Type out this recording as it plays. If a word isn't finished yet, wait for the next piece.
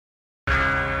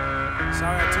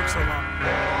Sorry I took so long.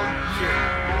 Here.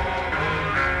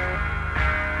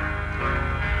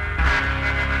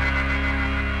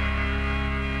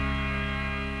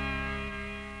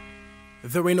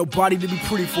 There ain't nobody to be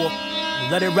pretty for.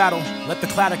 Let it rattle, let the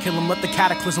clatter kill him, let the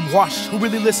cataclysm wash. Who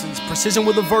really listens? Precision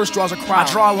with a verse draws a crowd.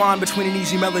 I draw a line between an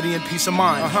easy melody and peace of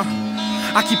mind.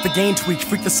 I keep the game tweaked,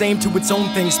 freak the same to its own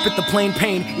thing. Spit the plain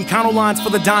pain, econo lines for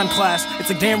the dime class. It's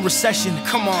a damn recession,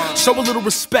 come on. Show a little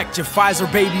respect, your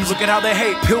Pfizer babies. Look at how they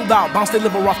hate, pilled out, bounce their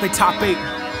liver off they top 8.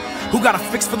 Who got a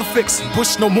fix for the fix?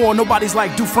 Bush no more, nobody's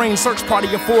like Dufresne. Search party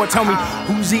of 4, tell me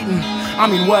who's eating? I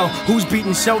mean, well, who's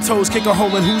beating? Shell toes, kick a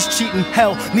hole, and who's cheating?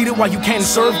 Hell, need it while you can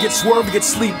serve, get swerved, get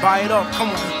sleep. Buy it up, come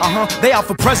on. They out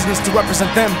for presidents to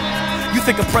represent them. You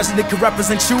think a president could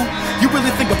represent you? You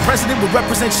really think a president would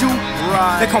represent you?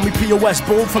 Right. They call me P.O.S,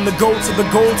 bold from the gold to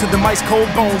the mice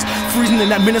cold bones. Freezing in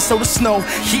that Minnesota snow,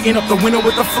 heating up the winter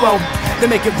with the flow.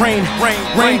 They make it rain,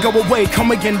 rain go away,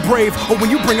 come again brave. Or when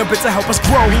you bring a bit to help us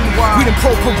grow. We them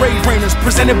pro parade rainers,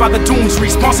 presented by the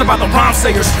Doomsday, sponsored by the rhyme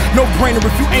sayers. No brainer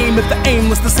if you aim at the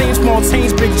aimless. The same small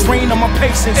change, big drain on my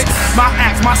patience. My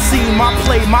act, my scene, my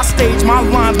play, my stage, my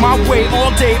lines, my way,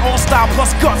 all day, all style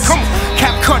plus guts. Come on.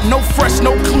 Cap cut, no fresh,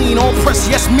 no clean, all press,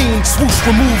 yes mean. Swoosh,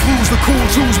 remove rules, the cool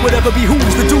Jews, whatever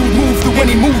behooves. The dude move through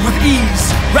any move with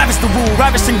ease. Ravish the rule,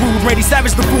 ravishing rude, ready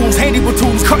savage the fools. Handy with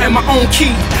tools, cutting my own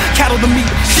key. Cattle the meat,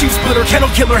 sheep splitter,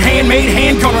 kettle killer, handmade,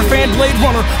 handgunner, fan blade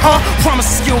runner. Promise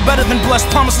a skill better than blessed,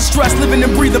 promise a stress, living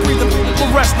and breathing,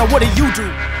 the rest. Now what do you do?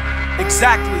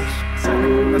 Exactly.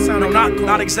 No,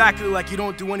 not exactly like you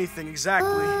don't do anything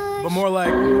exactly, but more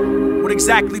like, what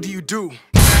exactly do you do?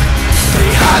 They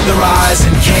hide their eyes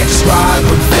and can't describe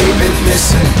what they've been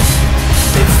missing.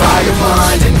 They fire your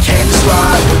mind and can't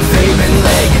describe what they've been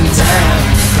laying down.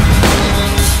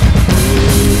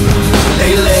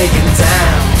 They laying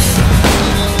down.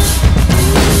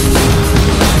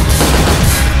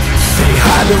 They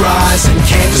hide their eyes and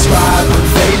can't describe what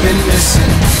they've been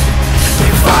missing.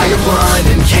 They fire your mind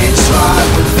and can't describe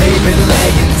what they've been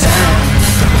laying down.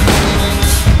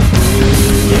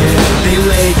 Yeah, they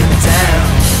laying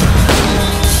down.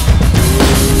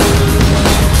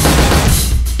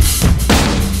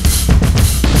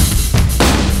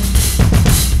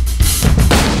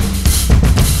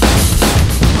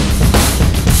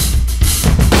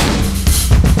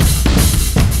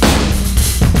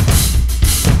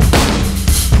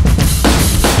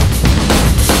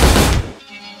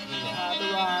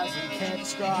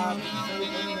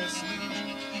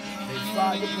 They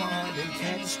fire your mind and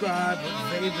can't describe what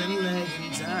they've been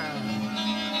laying down.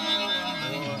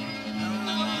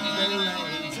 They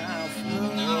laying down for.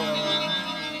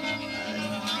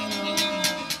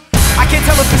 I can't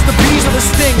tell if it's the bees or the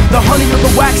sting, the honey or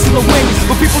the wax in the wings,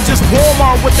 but people just warm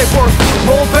are what they worth.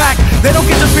 Roll back, they don't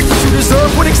get to pick what you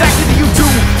deserve. What exactly do you do,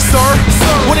 sir?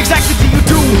 What exactly do you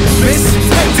do, miss?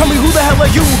 Tell me who the hell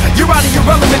are you? You're out of your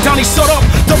element, Johnny, shut up.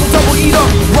 Double, eat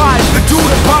up, ride, the dude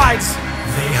abides.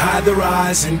 They hide their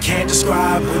eyes and can't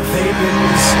describe what they've been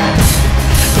missing.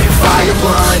 They fire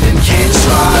blind and can't describe